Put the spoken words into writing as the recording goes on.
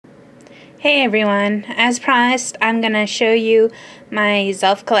Hey everyone, as promised I'm going to show you my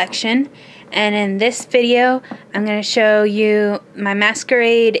Zelf collection, and in this video I'm going to show you my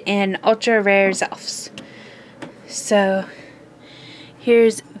Masquerade and ultra rare Zelfs. So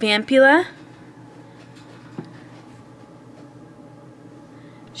here's Vampula.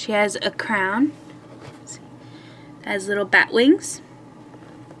 She has a crown, has little bat wings.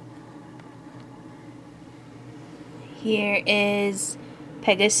 Here is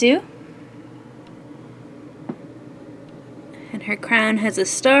Pegasus. And her crown has a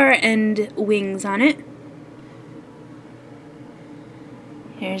star and wings on it.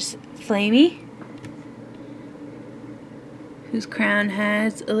 Here's Flamey, whose crown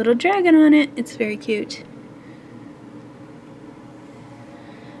has a little dragon on it. It's very cute.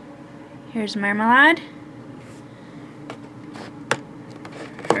 Here's Marmalade.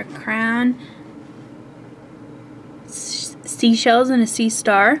 Her crown, seashells and a sea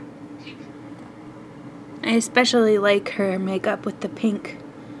star. I especially like her makeup with the pink.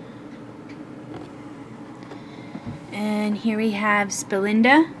 And here we have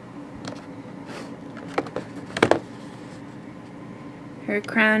Spelinda. Her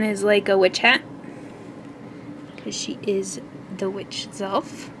crown is like a witch hat, because she is the witch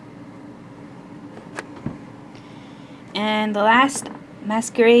Zelf. And the last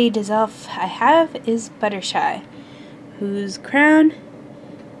Masquerade Zelf I have is Buttershy, whose crown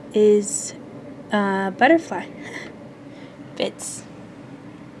is butterfly. Fits.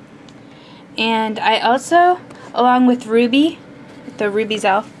 And I also, along with Ruby, the Ruby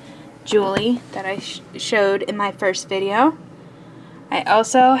Zelf, Jewely, that I showed in my first video, I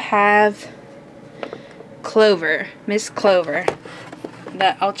also have Clover, Miss Clover,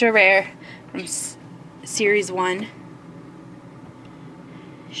 the ultra rare from Series 1.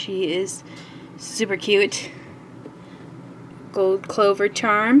 She is super cute. Gold clover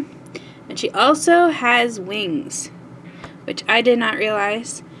charm. And she also has wings, which I did not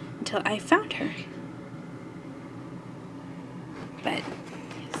realize until I found her. But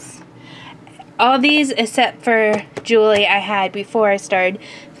yes. All these except for Jewely I had before I started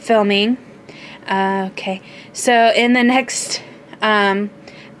filming. Okay, so in the next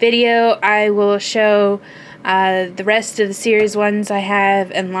video I will show the rest of the series ones I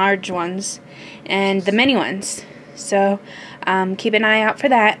have, and large ones, and the mini ones. So keep an eye out for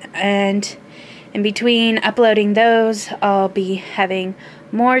that, and in between uploading those I'll be having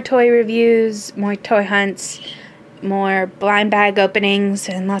more toy reviews, more toy hunts, more blind bag openings,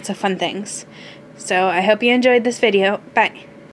 and lots of fun things. So I hope you enjoyed this video. Bye.